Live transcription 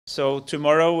So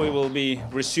tomorrow we will be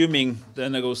resuming the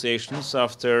negotiations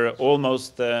after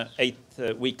almost 8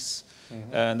 weeks.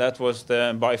 And that was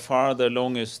by far the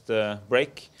longest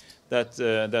break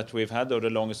that we've had, or the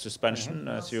longest suspension.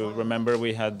 As you remember,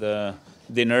 we had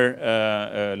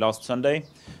dinner last Sunday.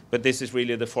 But this is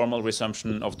really the formal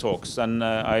resumption of talks. And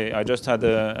I just had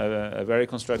a very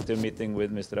constructive meeting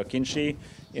with Mr.Akıncı.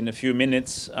 In a few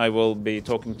minutes, I will be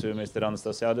talking to Mr.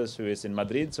 Anastasiades, who is in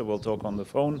Madrid, so we'll talk on the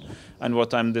phone. And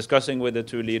what I'm discussing with the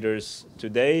two leaders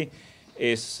today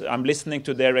is I'm listening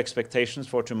to their expectations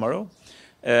for tomorrow.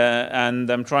 And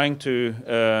I'm trying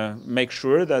to make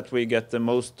sure that we get the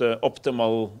most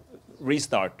optimal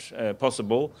restart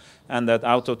possible, and that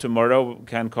out of tomorrow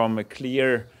can come a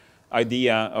clear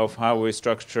idea of how we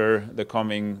structure the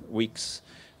coming weeks,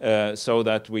 so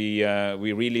that we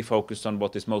really focus on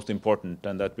what is most important,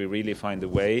 and that we really find a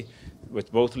way which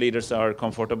both leaders are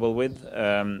comfortable with,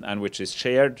 and which is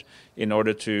shared, in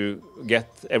order to get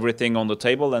everything on the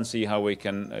table and see how we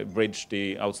can bridge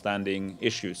the outstanding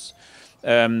issues.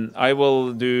 I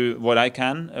will do what I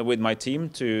can with my team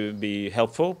to be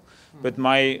helpful, but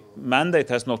my mandate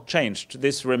has not changed.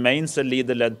 This remains a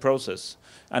leader-led process.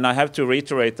 And I have to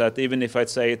reiterate that, even if I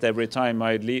say it every time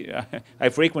I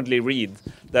frequently read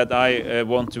that I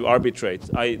want to arbitrate.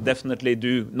 I definitely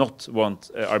do not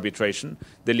want arbitration.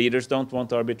 The leaders don't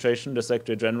want arbitration. The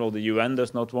Secretary General of the UN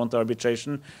does not want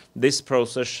arbitration. This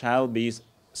process shall be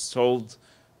solved,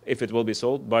 if it will be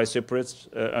solved, by Cypriots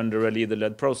under a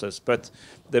leader-led process. But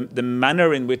the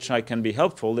manner in which I can be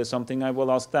helpful is something I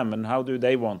will ask them, and how do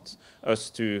they want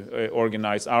us to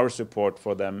organize our support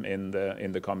for them in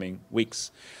the coming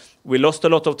weeks. We lost a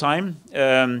lot of time.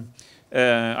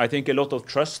 I think a lot of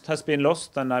trust has been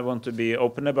lost, and I want to be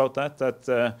open about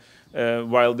that,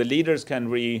 while the leaders can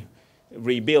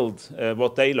rebuild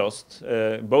what they lost,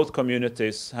 both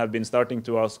communities have been starting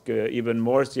to ask even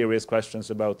more serious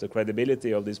questions about the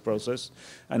credibility of this process.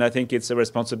 And I think it's a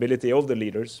responsibility of the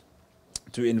leaders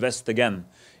to invest again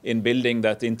in building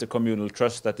that intercommunal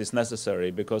trust that is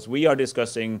necessary, because we are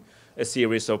discussing a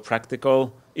series of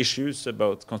practical issues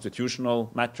about constitutional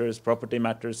matters, property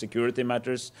matters, security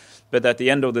matters. But at the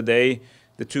end of the day,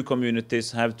 the two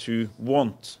communities have to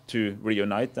want to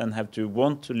reunite and have to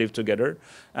want to live together.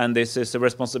 And this is a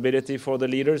responsibility for the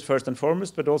leaders, first and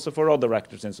foremost, but also for other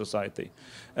actors in society.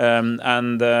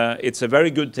 It's a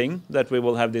very good thing that we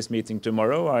will have this meeting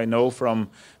tomorrow. I know from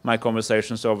my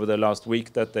conversations over the last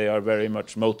week that they are very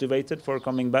much motivated for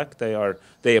coming back.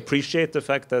 They appreciate the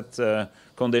fact that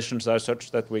conditions are such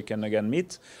that we can again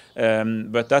meet.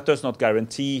 But that does not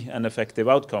guarantee an effective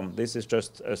outcome. This is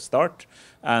just a start.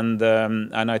 And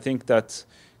I think that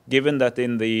given that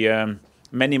in the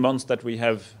many months that we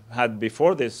have had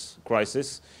before this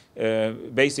crisis,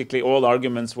 basically all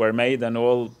arguments were made and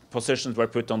all positions were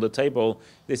put on the table,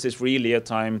 this is really a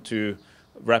time to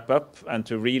wrap up and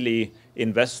to really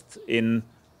invest in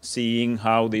seeing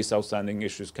how these outstanding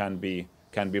issues can be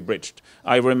bridged.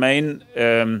 I remain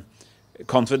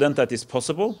confident that it's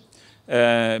possible.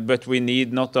 But we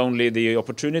need not only the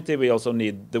opportunity, we also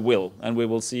need the will. And we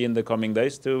will see in the coming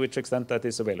days to which extent that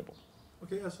is available.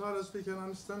 Okay, as far as we can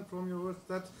understand from your words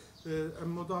that a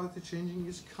modality changing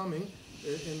is coming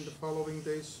in the following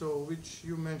days, so which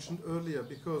you mentioned earlier,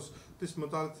 because this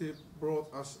modality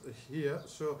brought us here,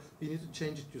 so we need to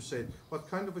change it, you said. What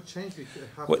kind of a change we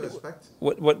have to expect?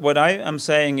 What I am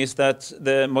saying is that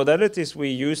the modalities we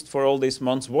used for all these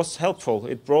months was helpful.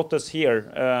 It brought us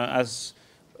here, as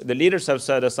the leaders have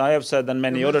said, as I have said, and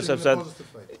many others have said,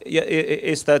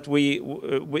 is that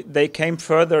they came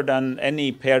further than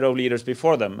any pair of leaders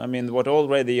before them. I mean, what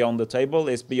already on the table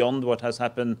is beyond what has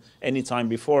happened any time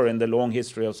before in the long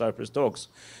history of Cyprus talks.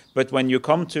 But when you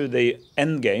come to the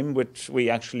end game, which we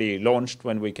actually launched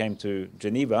when we came to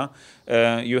Geneva,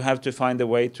 you have to find a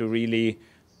way to really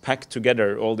pack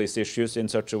together all these issues in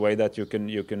such a way that you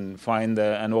can find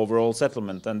an overall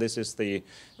settlement. And this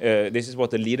is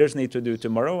what the leaders need to do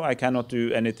tomorrow. I cannot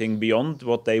do anything beyond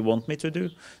what they want me to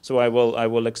do. So I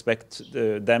will expect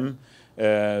them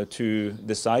to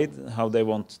decide how they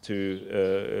want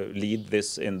to lead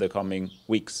this in the coming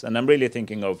weeks. And I'm really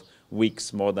thinking of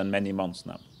weeks more than many months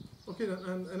now. Okay,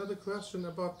 and another question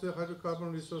about the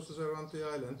hydrocarbon resources around the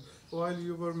island. While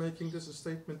you were making this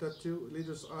statement that two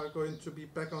leaders are going to be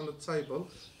back on the table,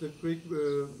 the Greek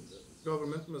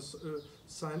government must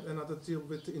sign another deal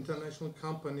with the international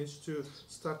companies to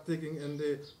start digging in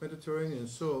the Mediterranean.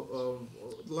 So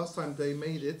last time they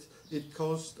made it, it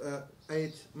cost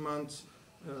 8 months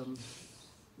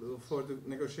for the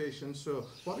negotiations. So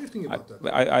what do you think about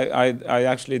that? I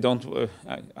actually don't.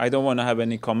 I don't want to have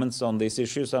any comments on these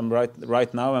issues.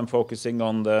 Right now I'm focusing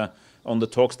on the on the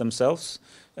talks themselves.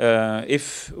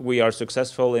 If we are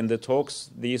successful in the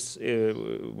talks,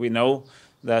 we know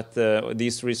that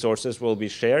these resources will be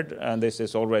shared, and this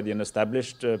is already an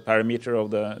established parameter of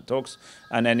the talks.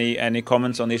 And any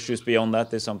comments on issues beyond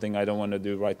that is something I don't want to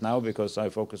do right now, because I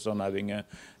focus on having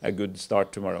a good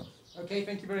start tomorrow. Okay,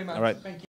 thank you very much. All right. Thank you.